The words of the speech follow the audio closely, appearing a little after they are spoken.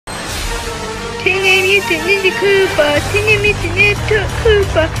Teenage Mutant Ninja Koopa, Teenage Mutant Ninja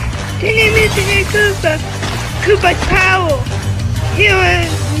Koopa, Teenage Mutant Ninja Koopa, Koopa's power, Hero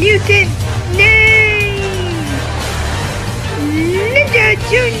Mutant name, Ninja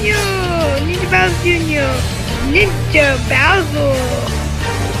Junior, Ninja Bowser Junior, Ninja Bowser,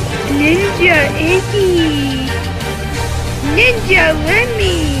 Ninja Iggy, Ninja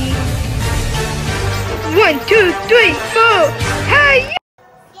Lemmy. 1, 2, 3, 4, hi!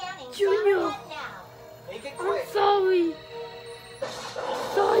 Junior, I'm sorry.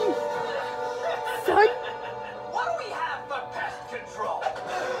 Son? What do we have for pest control?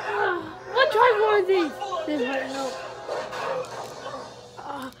 I'll try one of these. This might help.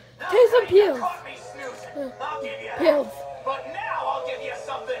 Take some pills. I'll give you Pills. But now I'll give you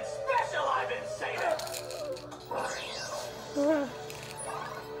something special I've been saving.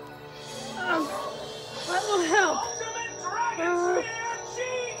 That will help. Ultimate Dragon Spear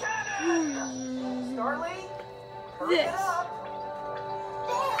G-Cannon! Starling, hurry This. it up.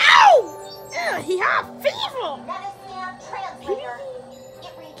 Ow! He had fever. That is Scan Translator.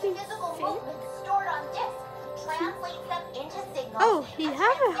 It reads physical movements stored on disk, translates them into signals. Oh, he and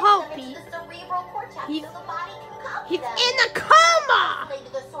have a transmits them heartbeat. into the cerebral cortex He's- so the body can copy He's them. in a coma. Translate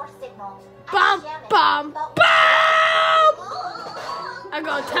to the source signal. Bum, Jamming. bum, But- bum. I'm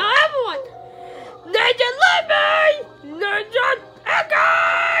gonna tell everyone. Ninja Lemmy! Ninja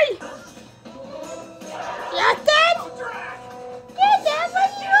Iggy! Yes, Dad? Yeah, Dad, what are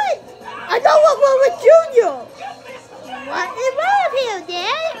you doing? I know what's wrong with Junior. What is wrong with him,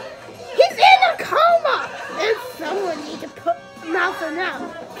 Dad? He's in a coma. And someone needs to put mouth on out.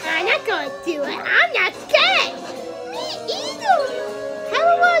 I'm not gonna do it. I'm not scared. Me either. How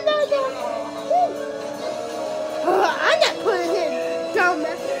do I know that? I'm not putting him down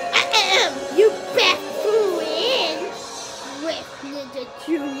there. You best flew in with Ninja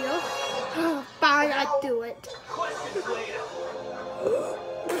Junior. Fine, I'll do it. Questions later.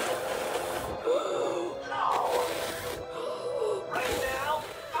 No. Right now,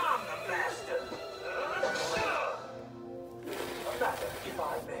 I'm the master. Master, if I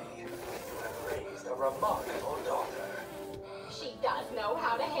may, you have raised a remarkable daughter. She does know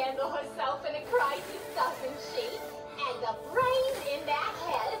how to handle herself in a crisis, doesn't she? And the brains in that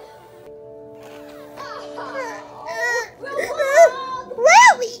head.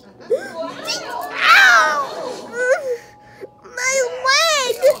 Really? Ow! My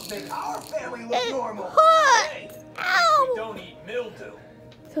leg! Don't make our family look It normal. hurt! Hey, Ow! we don't eat mildew.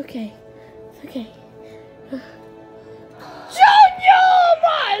 It's okay. It's okay. Junior,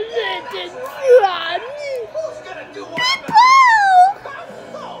 my little son! Who's gonna do what?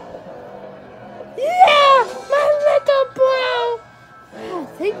 People! Yeah, my little bro!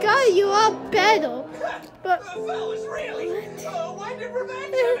 Thank God you are better. But Fellas, really? When did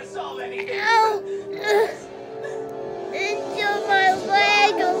revenge ever solve anything? ow! Injure my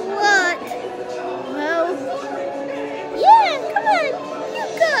leg a lot. Well, yeah, come on. You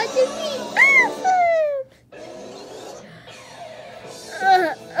got to be awesome.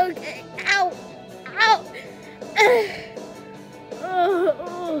 Okay. Ow! Ow!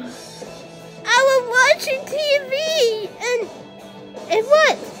 I was watching TV and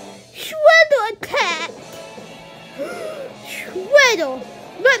what? Shredder attacked. Shredder,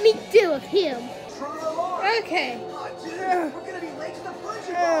 let me deal with him. Okay. We're gonna be late to the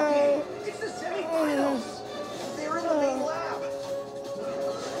budget ball game. It's the semifinals. They're in the main lab.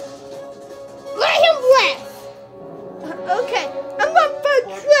 Let him rest. Okay, I'm gonna fight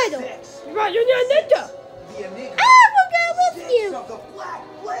Shredder. Right, you're not Ninja. I will go with you.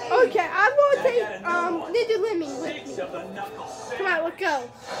 Okay, I'm gonna take Ninja Lemmy with me. Come on, let's go.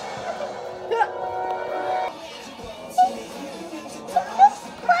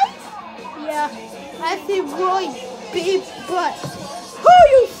 Yeah, I see really big butt. Who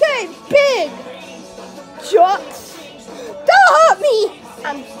you say big? Jocks. Don't hurt me.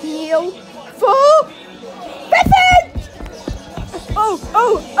 I'm healed. Full. Listen! Oh.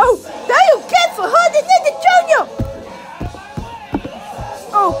 Now you get for hurting Ninja Junior.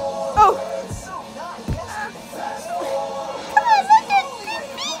 Oh. Come on, look at me.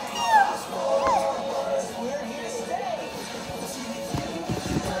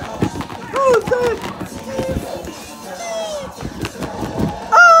 Oh, God.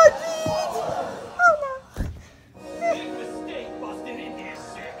 Oh, no. Big mistake busting in here,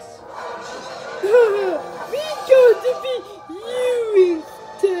 6. We got to be you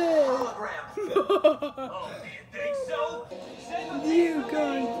instead. Hologram. Oh, do you think so? You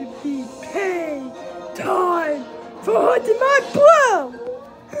going to be paid time for hurting my bro.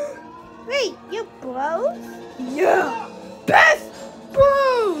 Wait, your bros? Yeah, best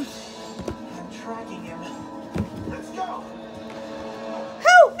bros. Try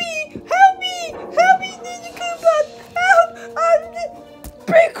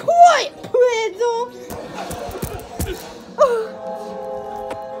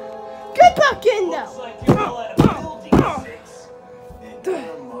stuck in Looks though. like you're all out of building six. And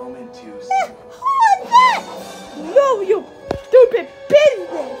a moment too What's that? No, you stupid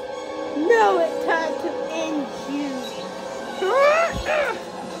business. Now it's time to end you.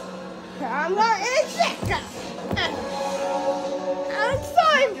 I'm not in second. I'm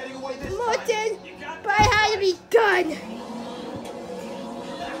sorry, Martin, but I had to be done.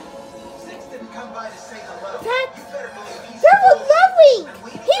 Six didn't come by to say hello. That, You better believe he's that was lovely.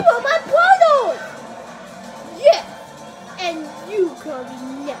 He was my brother. Yeah, and you gonna be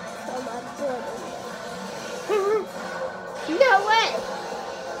next on my brother. No way.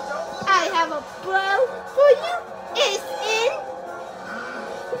 I have a blow for you. It's in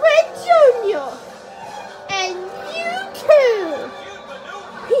Red Junior. And you too.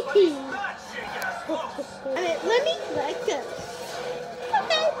 I mean, let me like this.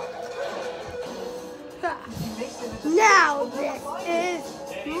 Okay. Now this is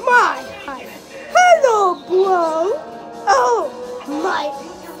my height. Hello, bro. Oh, my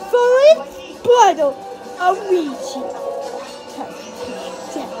first brother, Luigi.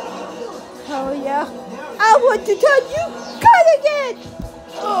 Oh yeah. I want to tell you, cut again.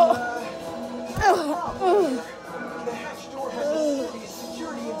 The hatch door has a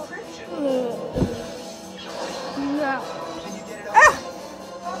security encryption. No. Can you get it Ah!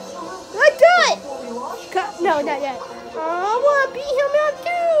 Let's do it! No, not yet. I want to beat him up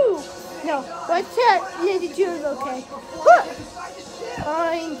too! No, let's check Ninja Junior, okay. Huh.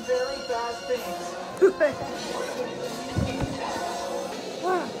 Fine. Very fast things.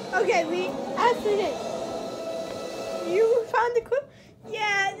 Okay, after this. You found the clip?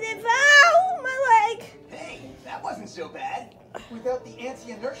 Yeah, ow, my leg! Hey, that wasn't so bad. Without the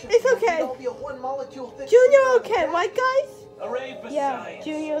anti-inertia, It's okay. it'd all be a one-molecule thing. Junior okay, right guys? Hooray for Yeah, science.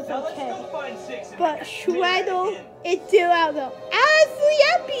 Junior's Now let's okay. go find Six and But make a smear Shreddle him. is still out though. Actually,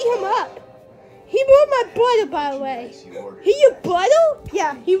 I beat him up. He won my brother, by the way. He your brother?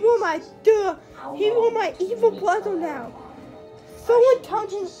 Yeah, he won my evil brother now. Someone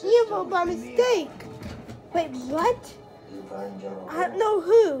turned him evil by mistake. Wait, what? I don't know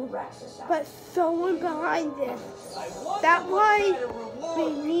who, but someone behind this. That's why we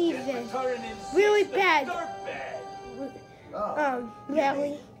need this really bad.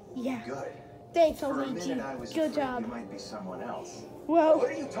 Really? Yeah. Good. Thanks, For a Luigi. minute, I was Good afraid job. you might be someone else. Well, What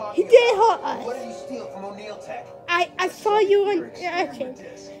are you talking he did about? hurt What us. did you steal from O'Neill Tech? I saw you in action.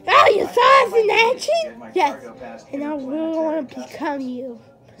 Oh, you saw us in action? Yes. And I really want to become you.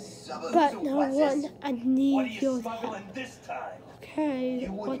 But no one, I What are need you your help. smuggling this time? Okay,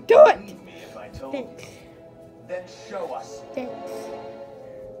 You well, wouldn't do it. believe me if I told Thanks. you. Then show us. Thanks.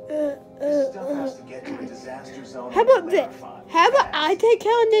 This stuff has to get to a disaster zone. How about this? How about I take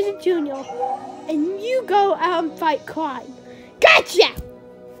care of Ninja Junior and you go out and fight crime? Gotcha!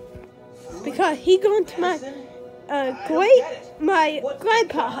 Because he going to my my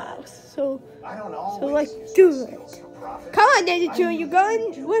grandpa's house. So let's do it. Come on, Ninja Junior, you're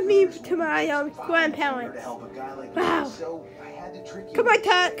going with me to my grandparents. Wow. Come on,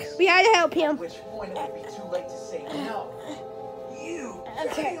 Tuck. We had to help him. Which point it would be too late to say no. You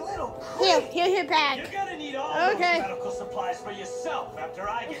Okay. dirty little Here's creep. your bag. You're gonna need all Okay. those medical supplies for yourself after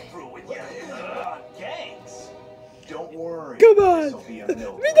I get through with you. Gangs. Don't worry. Come on. This'll be a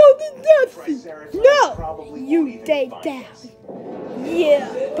milk. We don't need nothing. Triceratops No. probably won't You even stay find down. us. Yeah,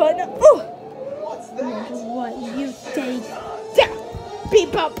 but What's that? what you stay down.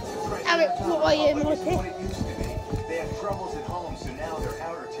 Beep up. I mean, what are you It's more what it used to be. They have troubles at home, so now their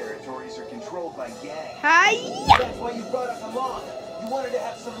outer territories are controlled by gangs. Hiya! That's why you brought us along. You wanted to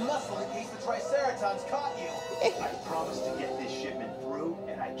have some muscle in case the Triceratops caught you. I promised to get this shipment through,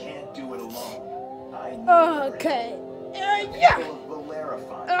 and I can't do it alone. I need Okay. yeah.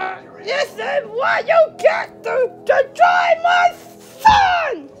 This is what you get to try my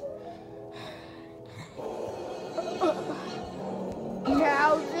son!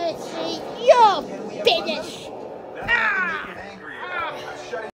 Now this is your finish.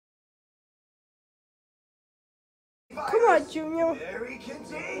 Come on, Junior. Very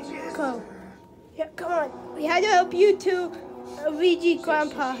contagious. Go. Yeah, come on. We had to help you to Luigi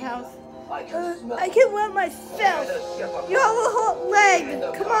Grandpa's house. I can run myself. You have a hot leg.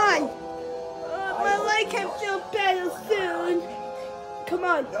 Come on. My leg can feel better soon. Come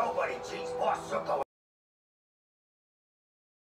on. Nobody cheats more Zuko